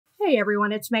Hey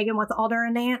everyone, it's Megan with Alder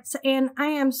and Nance, and I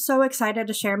am so excited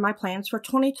to share my plans for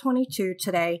 2022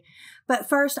 today. But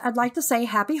first, I'd like to say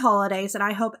happy holidays, and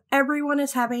I hope everyone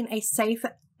is having a safe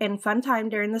and fun time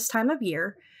during this time of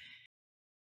year.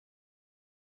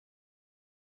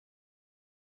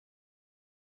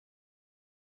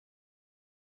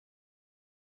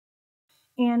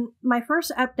 And my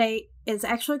first update is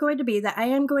actually going to be that I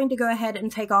am going to go ahead and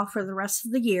take off for the rest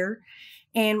of the year,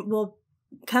 and we'll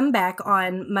come back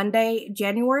on Monday,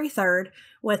 January 3rd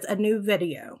with a new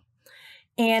video.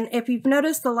 And if you've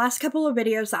noticed, the last couple of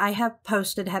videos I have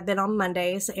posted have been on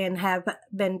Mondays and have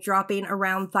been dropping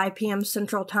around 5 p.m.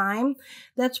 Central Time.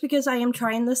 That's because I am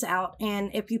trying this out.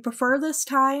 And if you prefer this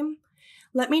time,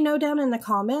 let me know down in the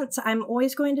comments. I'm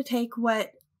always going to take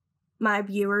what my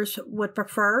viewers would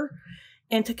prefer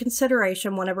into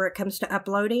consideration whenever it comes to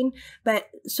uploading. But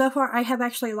so far, I have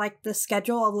actually liked the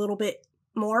schedule a little bit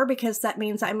more because that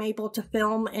means I'm able to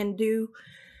film and do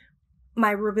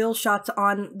my reveal shots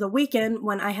on the weekend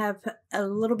when I have a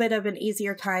little bit of an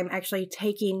easier time actually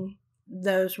taking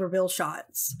those reveal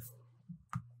shots.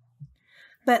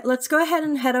 But let's go ahead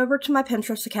and head over to my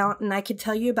Pinterest account and I can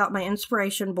tell you about my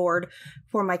inspiration board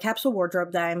for my capsule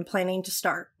wardrobe that I'm planning to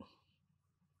start.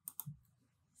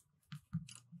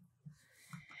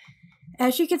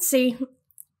 As you can see,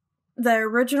 the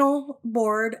original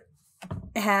board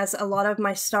has a lot of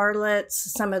my starlets,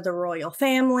 some of the royal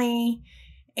family,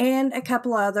 and a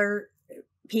couple other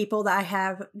people that I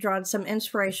have drawn some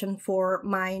inspiration for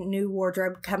my new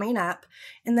wardrobe coming up.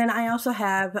 And then I also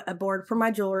have a board for my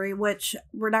jewelry, which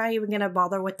we're not even going to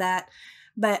bother with that.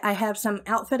 But I have some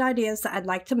outfit ideas that I'd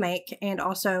like to make and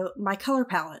also my color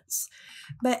palettes.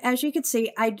 But as you can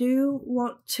see, I do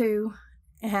want to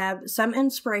have some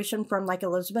inspiration from like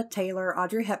Elizabeth Taylor,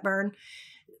 Audrey Hepburn,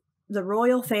 the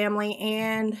royal family,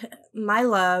 and my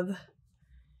love,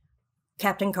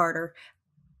 Captain Carter.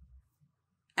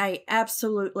 I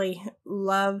absolutely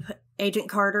love Agent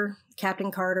Carter,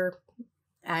 Captain Carter.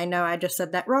 I know I just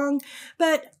said that wrong,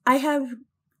 but I have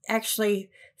actually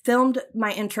filmed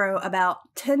my intro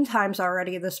about 10 times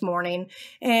already this morning,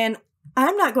 and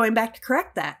I'm not going back to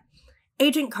correct that.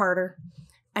 Agent Carter.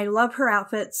 I love her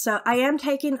outfits, so I am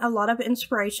taking a lot of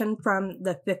inspiration from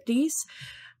the 50s,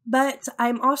 but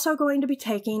I'm also going to be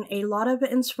taking a lot of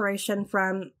inspiration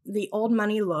from the old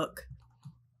money look.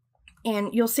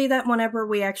 And you'll see that whenever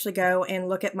we actually go and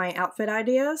look at my outfit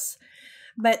ideas.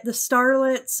 But the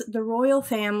starlets, the royal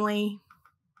family,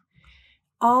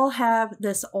 all have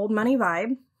this old money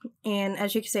vibe. And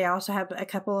as you can see, I also have a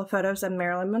couple of photos of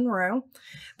Marilyn Monroe.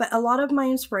 But a lot of my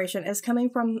inspiration is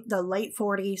coming from the late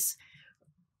 40s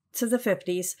to the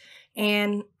 50s.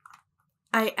 And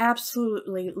I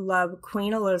absolutely love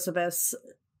Queen Elizabeth's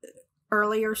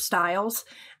earlier styles.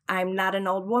 I'm not an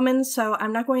old woman, so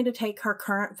I'm not going to take her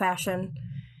current fashion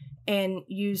and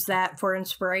use that for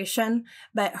inspiration,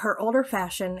 but her older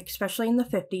fashion, especially in the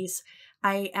 50s,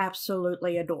 I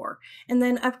absolutely adore. And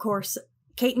then, of course,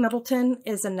 Kate Middleton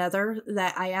is another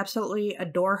that I absolutely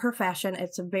adore her fashion.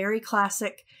 It's very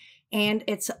classic and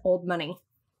it's old money.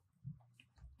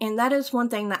 And that is one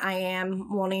thing that I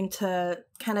am wanting to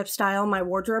kind of style my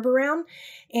wardrobe around.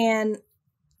 And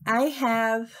I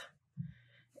have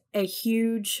a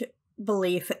huge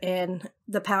belief in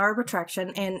the power of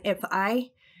attraction. And if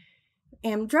I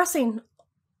am dressing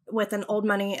with an old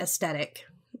money aesthetic,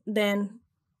 then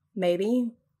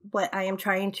maybe what I am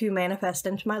trying to manifest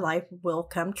into my life will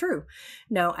come true.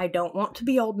 No, I don't want to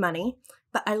be old money,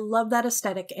 but I love that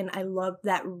aesthetic and I love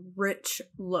that rich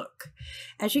look.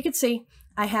 As you can see,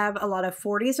 I have a lot of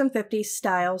 40s and 50s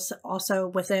styles also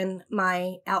within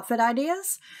my outfit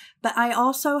ideas, but I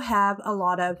also have a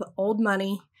lot of old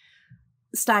money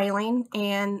styling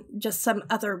and just some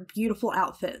other beautiful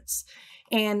outfits.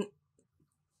 And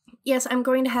yes, I'm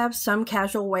going to have some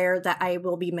casual wear that I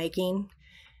will be making,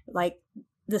 like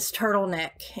this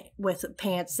turtleneck with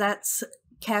pants. That's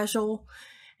casual.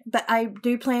 But I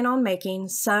do plan on making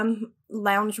some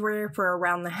loungewear for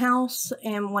around the house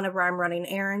and whenever I'm running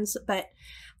errands. But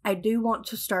I do want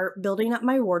to start building up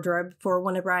my wardrobe for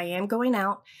whenever I am going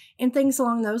out and things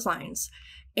along those lines.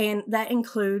 And that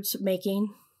includes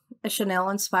making a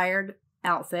Chanel-inspired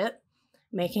outfit,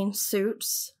 making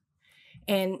suits,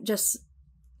 and just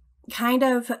kind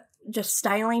of just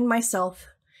styling myself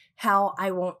how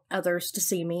I want others to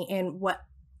see me and what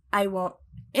I want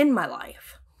in my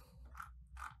life.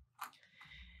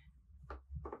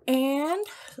 And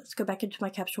let's go back into my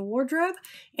capsule wardrobe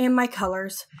and my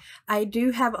colors. I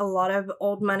do have a lot of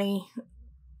old money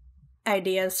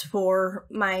ideas for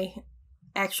my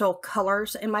actual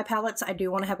colors in my palettes, I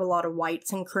do want to have a lot of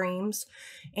whites and creams,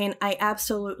 and I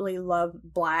absolutely love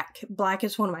black. Black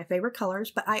is one of my favorite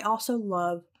colors, but I also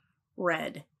love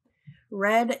red.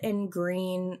 Red and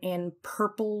green and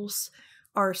purples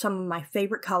are some of my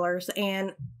favorite colors,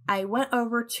 and I went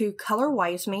over to Color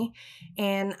Wise Me,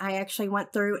 and I actually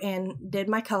went through and did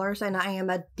my colors, and I am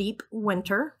a deep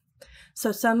winter.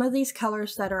 So some of these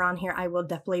colors that are on here I will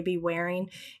definitely be wearing,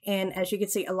 and as you can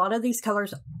see, a lot of these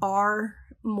colors are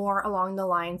more along the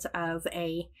lines of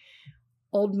a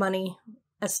old money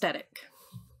aesthetic.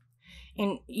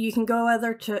 And you can go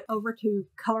over to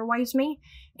Color Wise Me,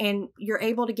 and you're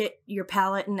able to get your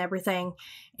palette and everything.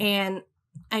 And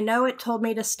I know it told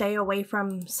me to stay away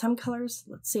from some colors.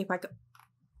 Let's see if I could.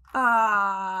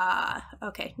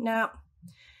 Okay, no,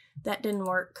 that didn't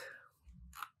work.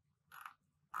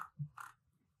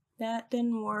 That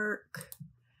didn't work.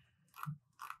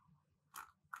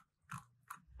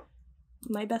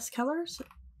 My best colors?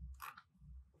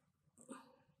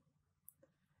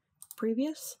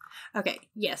 Previous? Okay,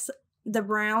 yes, the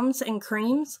browns and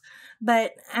creams,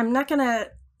 but I'm not gonna,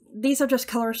 these are just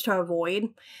colors to avoid.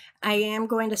 I am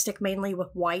going to stick mainly with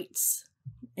whites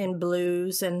and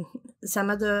blues and some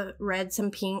of the reds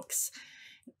and pinks.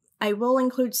 I will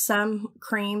include some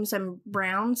creams and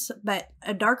browns, but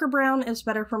a darker brown is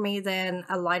better for me than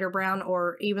a lighter brown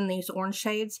or even these orange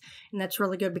shades, and that's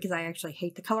really good because I actually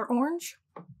hate the color orange.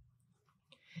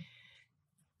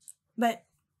 But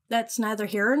that's neither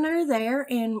here nor there,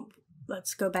 and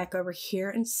let's go back over here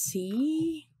and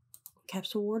see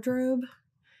capsule wardrobe.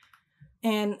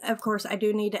 And of course, I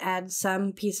do need to add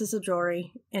some pieces of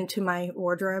jewelry into my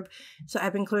wardrobe. So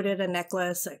I've included a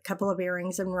necklace, a couple of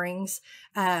earrings and rings.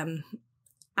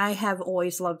 I have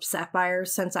always loved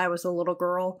sapphires since I was a little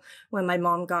girl when my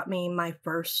mom got me my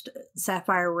first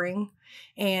sapphire ring.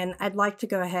 And I'd like to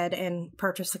go ahead and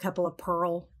purchase a couple of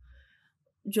pearl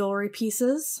jewelry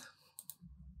pieces.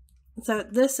 So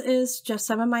this is just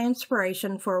some of my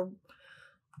inspiration for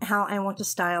how I want to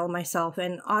style myself.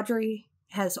 And Audrey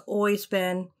has always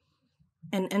been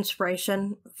an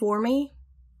inspiration for me.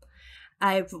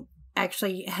 I've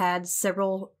actually had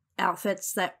several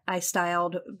outfits that I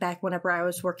styled back whenever I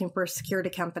was working for a security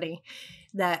company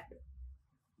that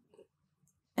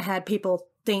had people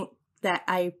think that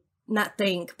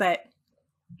but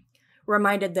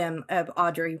reminded them of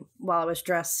Audrey while I was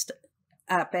dressed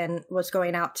up and was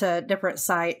going out to different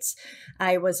sites.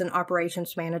 I was an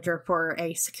operations manager for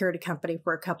a security company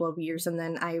for a couple of years, and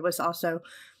then I was also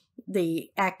the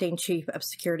acting chief of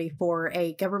security for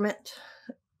a government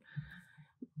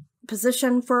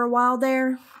position for a while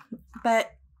there.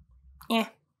 But yeah,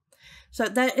 so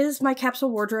that is my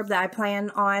capsule wardrobe that I plan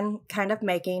on kind of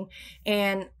making,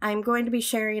 and I'm going to be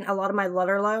sharing a lot of my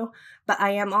Lutterloh, but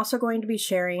I am also going to be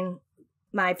sharing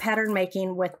my pattern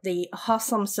making with the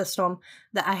Hoslem system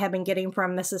that I have been getting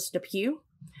from Mrs. Depew.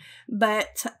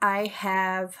 But I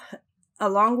have,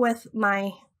 along with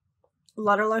my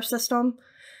Lutterloh system,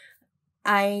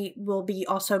 I will be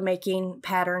also making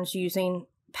patterns using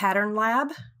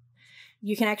PatternLab.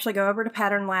 You can actually go over to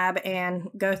PatternLab and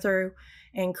go through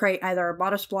and create either a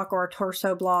bodice block or a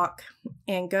torso block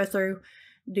and go through,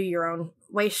 do your own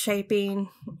waist shaping,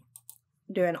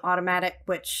 do an automatic,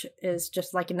 which is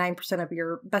just like 9% of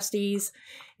your besties,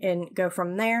 and go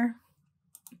from there.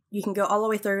 You can go all the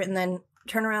way through and then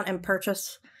turn around and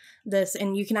purchase this,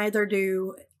 and you can either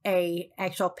do a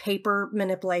actual paper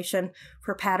manipulation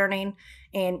for patterning,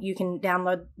 and you can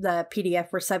download the PDF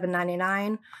for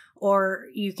 $7.99, or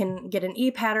you can get an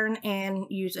e-pattern and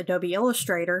use Adobe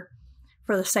Illustrator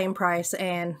for the same price,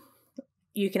 and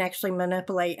you can actually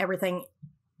manipulate everything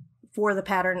for the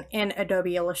pattern in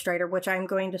Adobe Illustrator, which I'm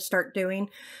going to start doing.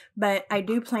 But I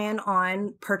do plan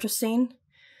on purchasing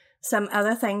some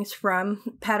other things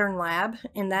from PatternLab,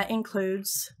 and that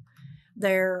includes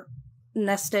their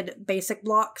nested basic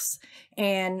blocks.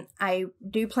 And I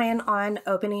do plan on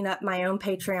opening up my own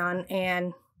Patreon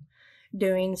and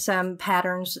doing some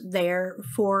patterns there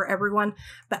for everyone,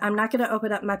 but I'm not going to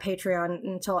open up my Patreon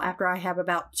until after I have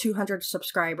about 200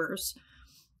 subscribers.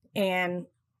 And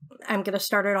I'm going to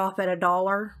start it off at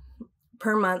 $1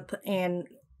 per month, and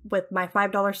with my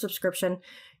 $5 subscription,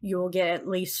 you will get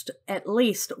at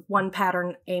least one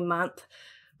pattern a month.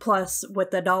 Plus,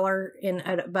 with the $1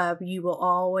 and above, you will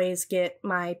always get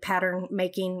my pattern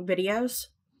making videos,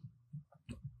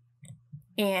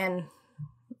 and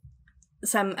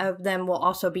some of them will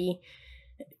also be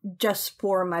just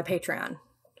for my Patreon.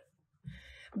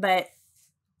 But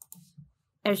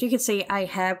as you can see, I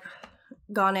have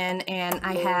gone in and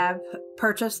I have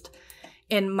purchased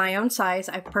in my own size.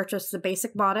 I've purchased the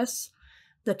basic bodice,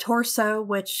 the torso,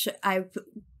 which I've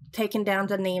taken down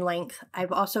to knee length.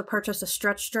 I've also purchased a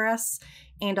stretch dress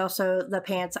and also the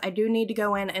pants. I do need to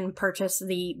go in and purchase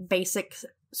the basic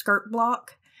skirt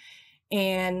block.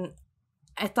 And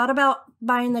I thought about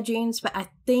buying the jeans, but I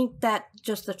think that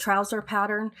just the trouser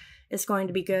pattern is going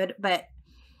to be good. But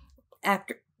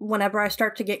whenever I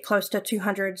start to get close to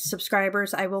 200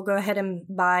 subscribers, I will go ahead and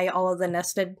buy all of the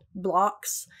nested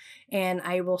blocks, and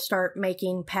I will start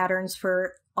making patterns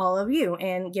for all of you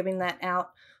and giving that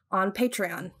out on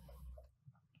Patreon.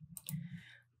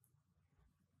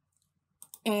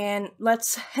 And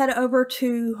let's head over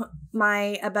to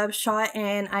my above shot,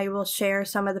 and I will share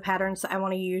some of the patterns that I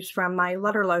want to use from my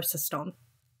Lutterloh system.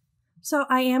 So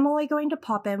I am only going to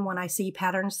pop in when I see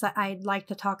patterns that I'd like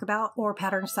to talk about or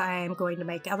patterns that I am going to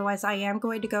make. Otherwise, I am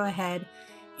going to go ahead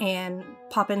and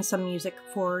pop in some music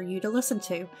for you to listen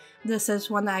to. This is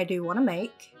one that I do want to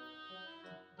make.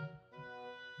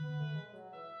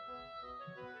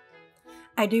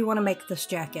 I do want to make this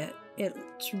jacket.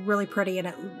 It's really pretty and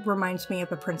it reminds me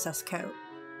of a princess coat.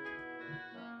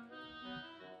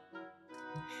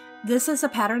 This is a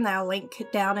pattern that I'll link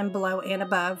down and below and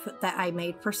above that I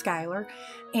made for Skylar,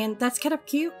 and that's kind of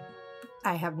cute.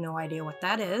 I have no idea what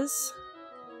that is.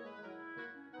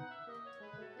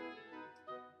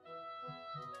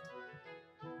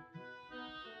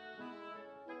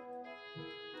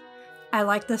 I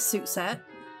like this suit set.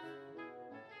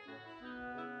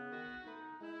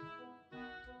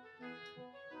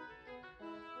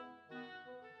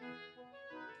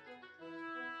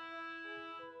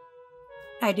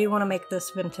 I do want to make this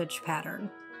vintage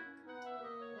pattern.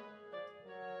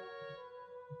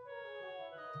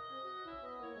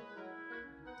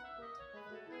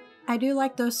 I do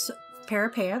like this pair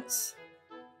of pants,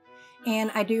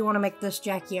 and I do want to make this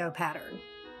Jackie O pattern.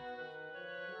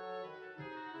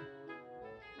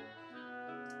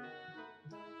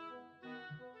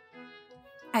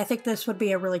 I think this would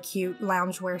be a really cute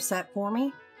loungewear set for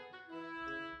me.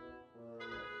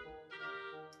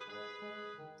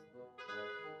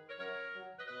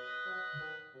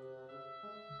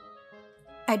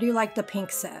 I do like the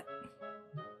pink set.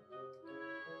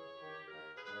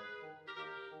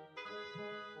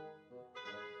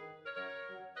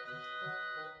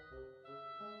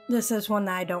 This is one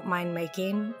that I don't mind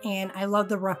making, and I love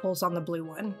the ruffles on the blue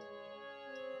one.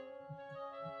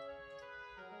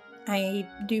 I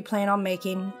do plan on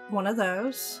making one of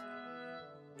those.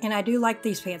 And I do like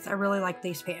these pants. I really like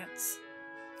these pants.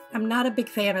 I'm not a big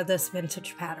fan of this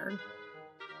vintage pattern.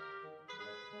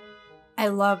 I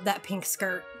love that pink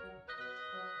skirt.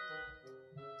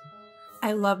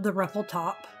 I love the ruffle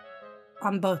top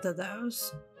on both of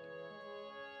those.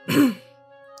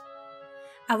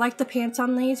 I like the pants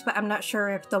on these, but I'm not sure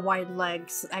if the wide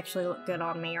legs actually look good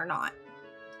on me or not.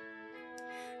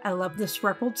 I love this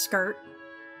ruffled skirt.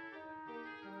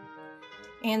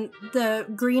 And the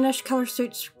greenish color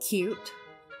suit's cute.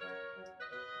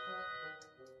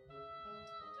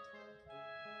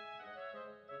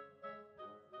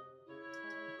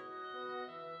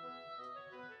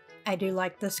 I do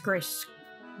like this gray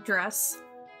dress.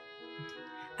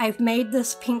 I've made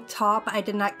this pink top. I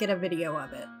did not get a video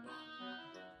of it.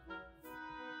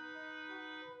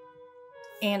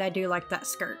 And I do like that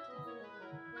skirt.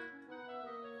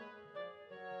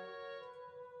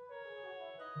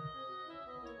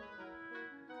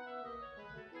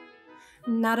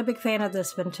 Not a big fan of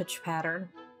this vintage pattern.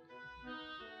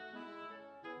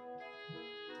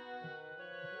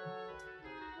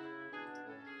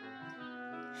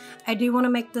 I do want to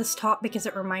make this top because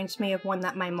it reminds me of one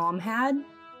that my mom had.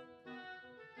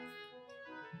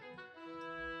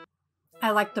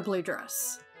 I like the blue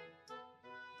dress.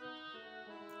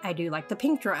 I do like the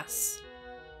pink dress.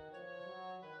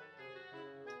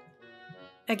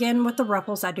 Again, with the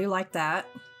ruffles, I do like that.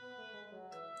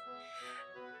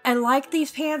 I like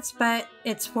these pants, but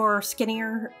it's for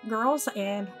skinnier girls,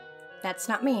 and that's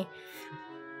not me.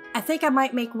 I think I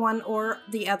might make one or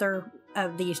the other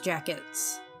of these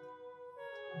jackets.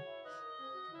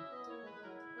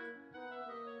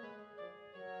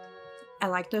 I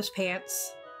like those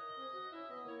pants.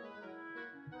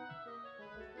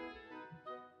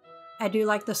 I do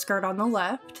like the skirt on the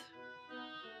left.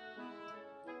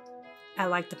 I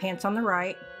like the pants on the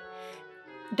right.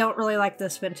 Don't really like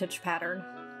this vintage pattern.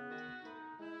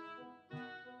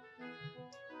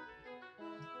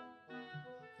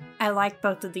 I like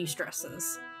both of these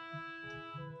dresses.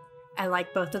 I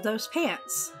like both of those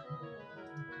pants.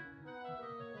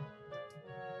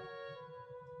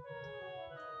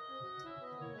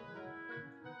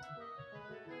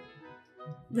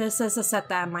 This is a set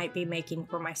that I might be making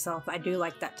for myself. I do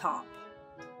like that top.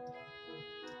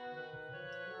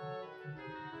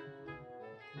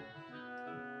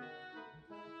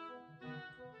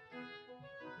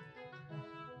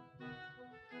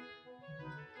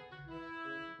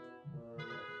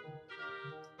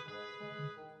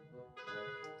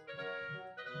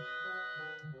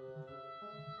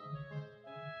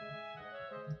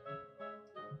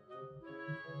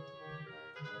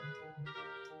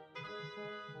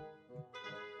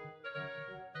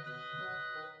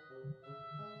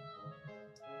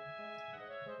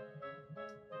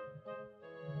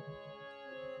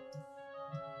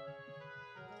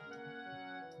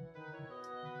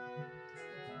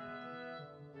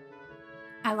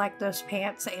 I like those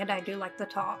pants, and I do like the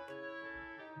top.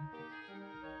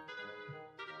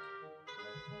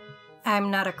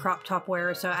 I'm not a crop top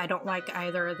wearer, so I don't like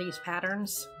either of these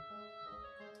patterns.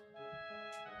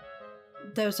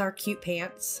 Those are cute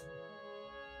pants.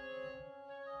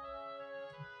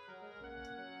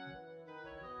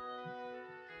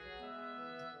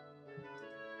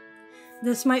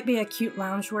 This might be a cute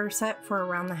loungewear set for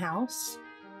around the house.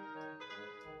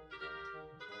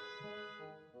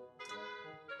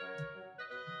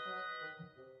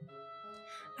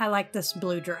 I like this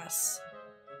blue dress.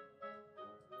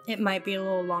 It might be a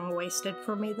little long-waisted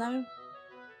for me though.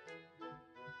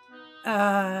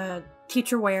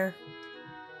 Teacher wear.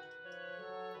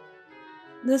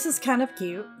 This is kind of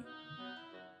cute.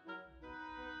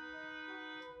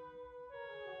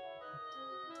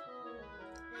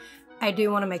 I do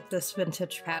want to make this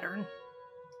vintage pattern.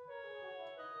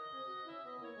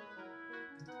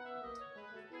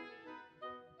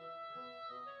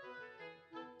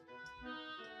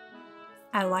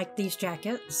 I like these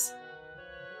jackets.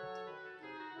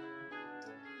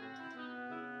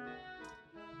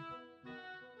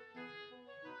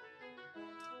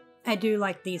 I do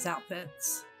like these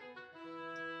outfits.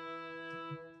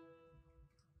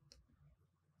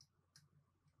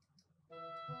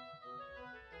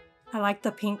 I like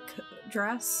the pink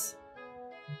dress.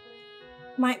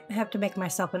 Might have to make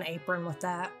myself an apron with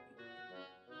that.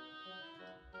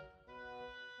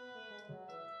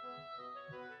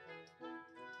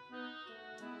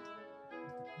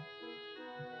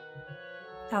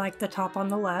 I like the top on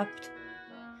the left.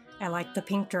 I like the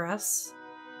pink dress.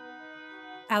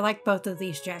 I like both of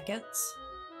these jackets.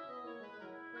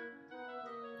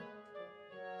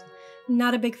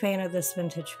 Not a big fan of this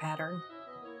vintage pattern.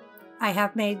 I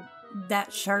have made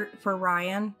that shirt for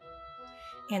Ryan,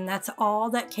 and that's all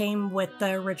that came with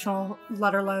the original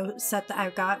Lutterloh set that I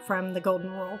got from the Golden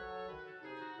Rule.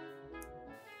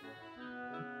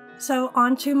 So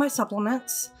on to my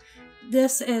supplements.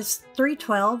 This is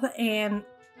 312, and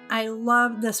I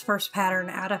love this first pattern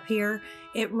out of here.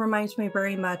 It reminds me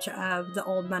very much of the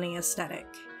old money aesthetic.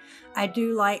 I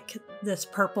do like this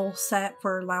purple set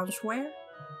for loungewear.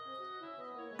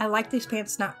 I like these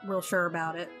pants, not real sure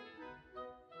about it.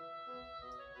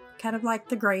 Kind of like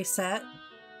the gray set.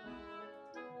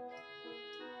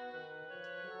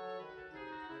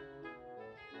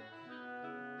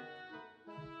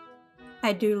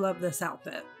 I do love this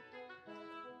outfit.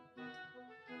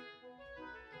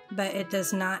 But it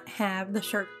does not have the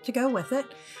shirt to go with it.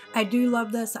 I do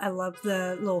love this. I love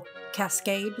the little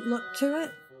cascade look to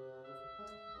it.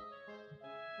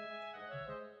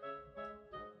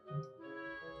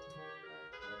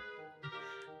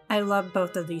 I love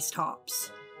both of these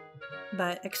tops,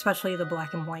 but especially the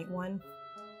black and white one.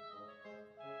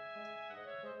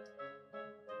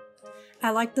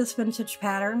 I like this vintage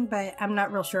pattern, but I'm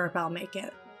not real sure if I'll make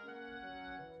it.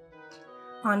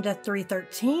 On to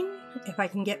 313, if I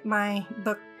can get my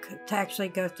book to actually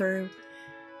go through.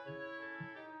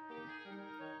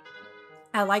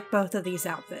 I like both of these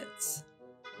outfits.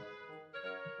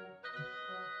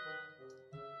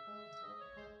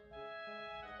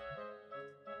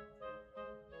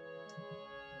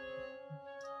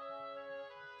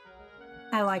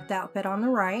 I like the outfit on the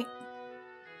right.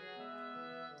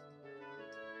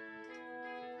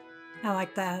 I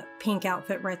like the pink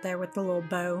outfit right there with the little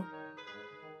bow.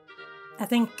 I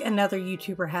think another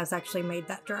YouTuber has actually made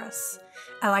that dress.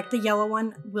 I like the yellow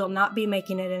one. Will not be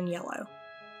making it in yellow.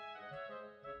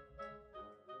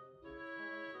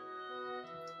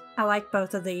 I like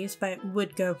both of these, but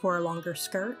would go for a longer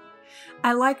skirt.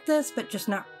 I like this, but just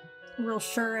not real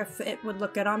sure if it would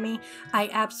look good on me. I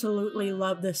absolutely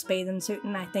love this bathing suit,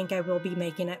 and I think I will be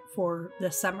making it for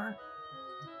this summer.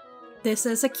 This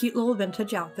is a cute little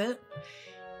vintage outfit,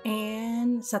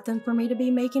 and something for me to be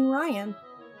making Ryan.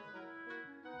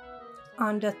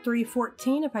 On to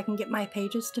 314, if I can get my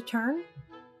pages to turn.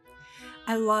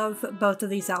 I love both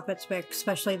of these outfits, but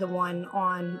especially the one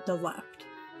on the left.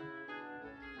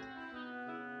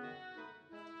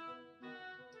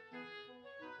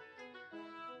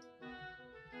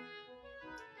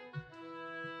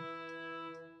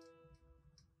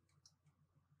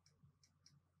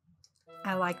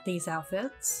 I like these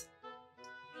outfits.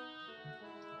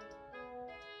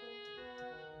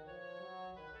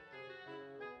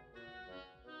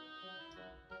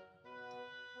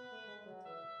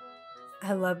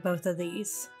 I love both of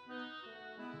these.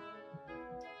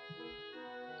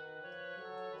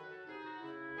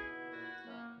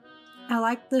 I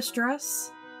like this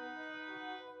dress.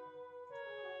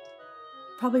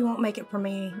 Probably won't make it for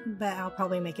me, but I'll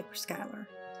probably make it for Skylar.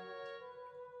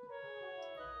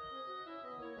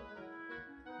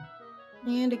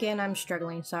 And again, I'm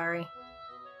struggling, sorry.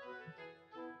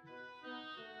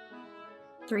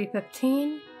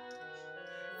 315.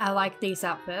 I like these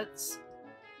outfits.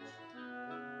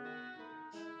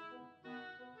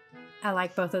 I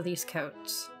like both of these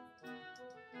coats.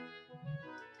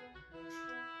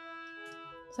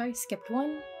 Sorry, skipped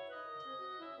one.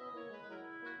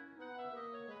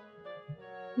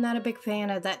 Not a big fan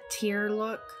of that tear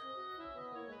look.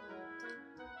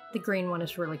 The green one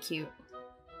is really cute.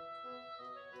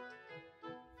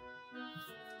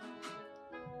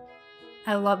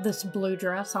 I love this blue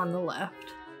dress on the left.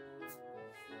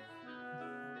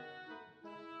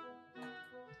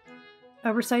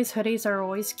 Oversized hoodies are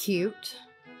always cute.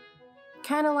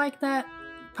 Kind of like that.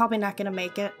 Probably not going to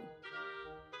make it.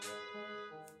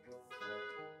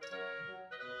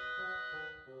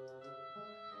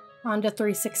 On to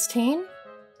 316.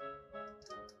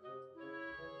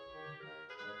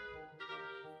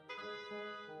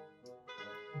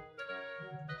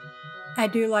 I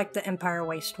do like the Empire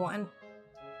waist one.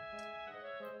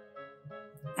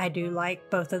 I do like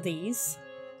both of these.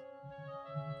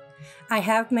 I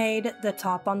have made the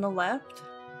top on the left,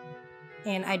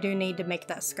 and I do need to make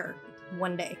that skirt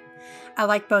one day. I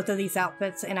like both of these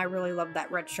outfits, and I really love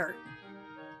that red shirt.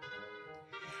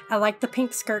 I like the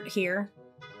pink skirt here.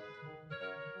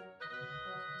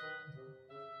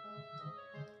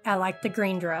 I like the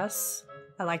green dress.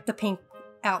 I like the pink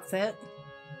outfit.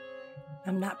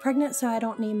 I'm not pregnant, so I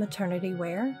don't need maternity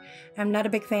wear. I'm not a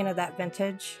big fan of that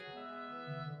vintage.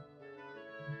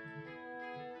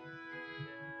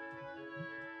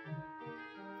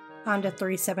 On to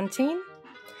 317.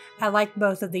 I like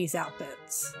both of these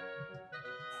outfits.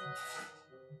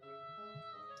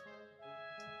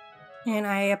 And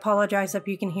I apologize if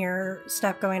you can hear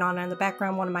stuff going on in the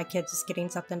background. One of my kids is getting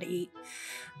something to eat.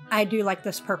 I do like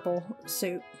this purple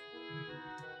suit.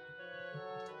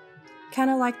 Kind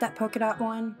of like that polka dot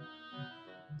one.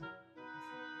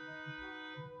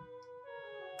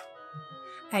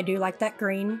 I do like that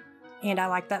green, and I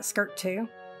like that skirt too.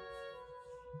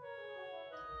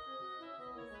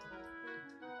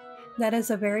 That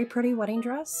is a very pretty wedding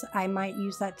dress. I might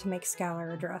use that to make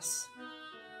Skylar a dress.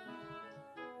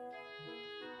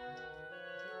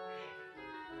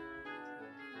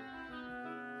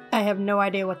 I have no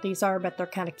idea what these are, but they're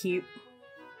kind of cute.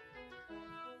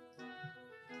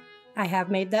 I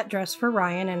have made that dress for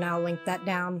Ryan, and I'll link that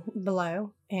down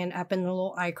below and up in the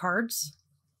little iCards.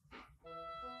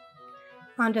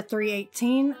 On to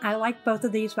 318. I like both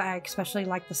of these, but I especially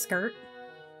like the skirt.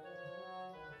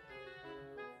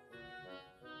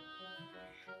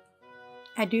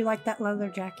 I do like that leather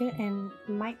jacket and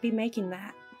might be making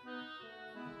that.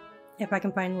 If I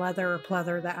can find leather or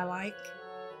pleather that I like.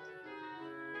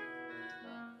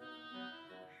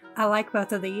 I like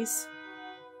both of these.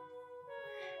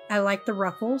 I like the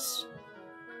ruffles.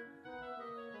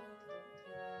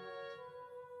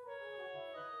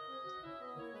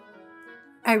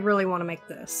 I really want to make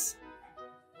this.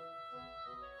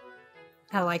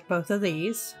 I like both of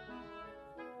these.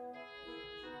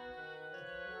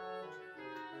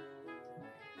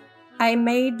 I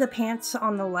made the pants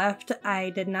on the left.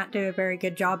 I did not do a very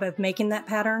good job of making that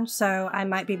pattern, so I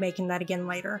might be making that again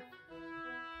later.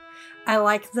 I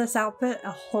like this outfit a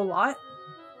whole lot.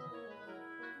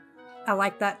 I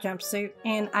like that jumpsuit,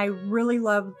 and I really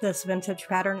love this vintage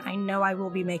pattern. I know I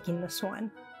will be making this one.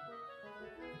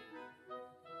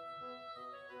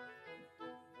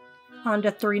 On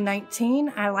to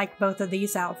 319. I like both of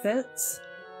these outfits.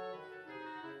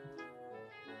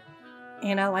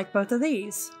 And I like both of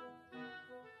these.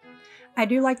 I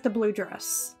do like the blue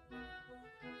dress.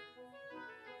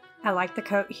 I like the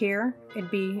coat here.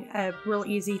 It'd be a real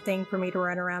easy thing for me to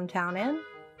run around town in.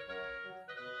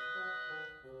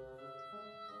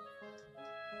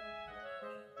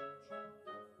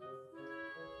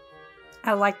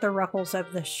 I like the ruffles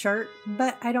of the shirt,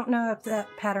 but I don't know if that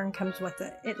pattern comes with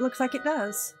it. It looks like it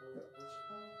does.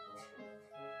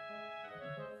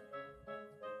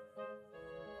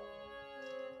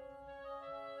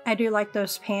 I do like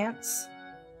those pants.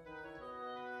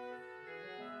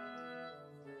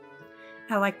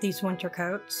 I like these winter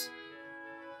coats.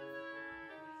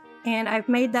 And I've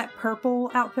made that purple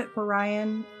outfit for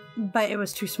Ryan, but it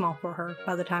was too small for her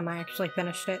by the time I actually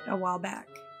finished it a while back.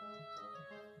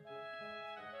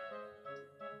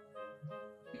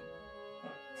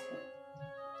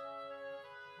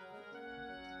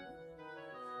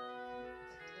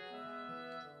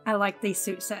 I like these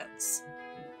suit sets.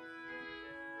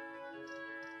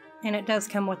 And it does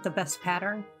come with the vest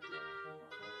pattern.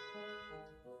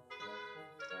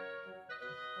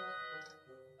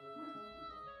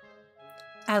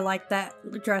 I like that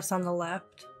dress on the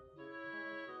left.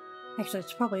 Actually,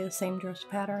 it's probably the same dress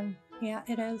pattern. Yeah,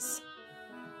 it is.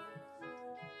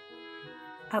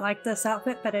 I like this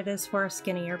outfit, but it is for a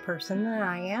skinnier person than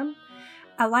I am.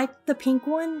 I like the pink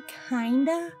one,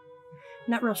 kinda.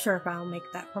 Not real sure if I'll make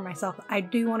that for myself. I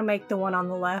do want to make the one on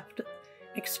the left,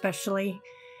 especially.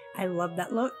 I love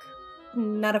that look.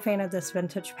 Not a fan of this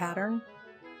vintage pattern.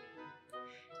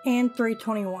 And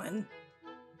 321.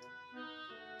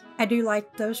 I do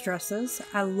like those dresses.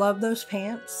 I love those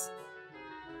pants.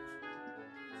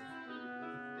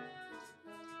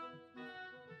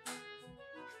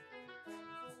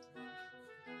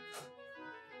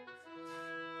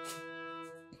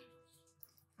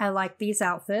 I like these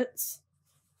outfits.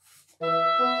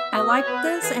 I like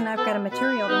this, and I've got a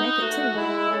material to make it too.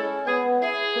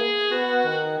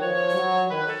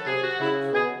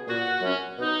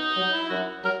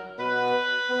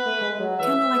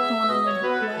 Kind of like the one on the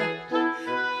left.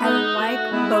 I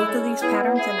like both of these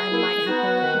patterns, and I might have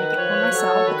to make it for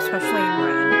myself, especially in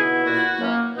red.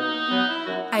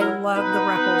 I love the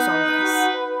ruffles on this.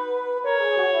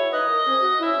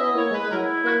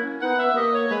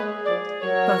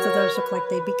 Both of those look like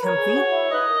they'd be comfy.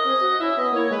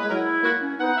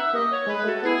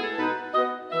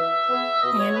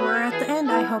 And we're at the end.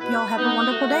 I hope y'all have a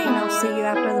wonderful day, and I'll see you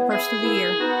after the first of the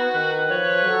year.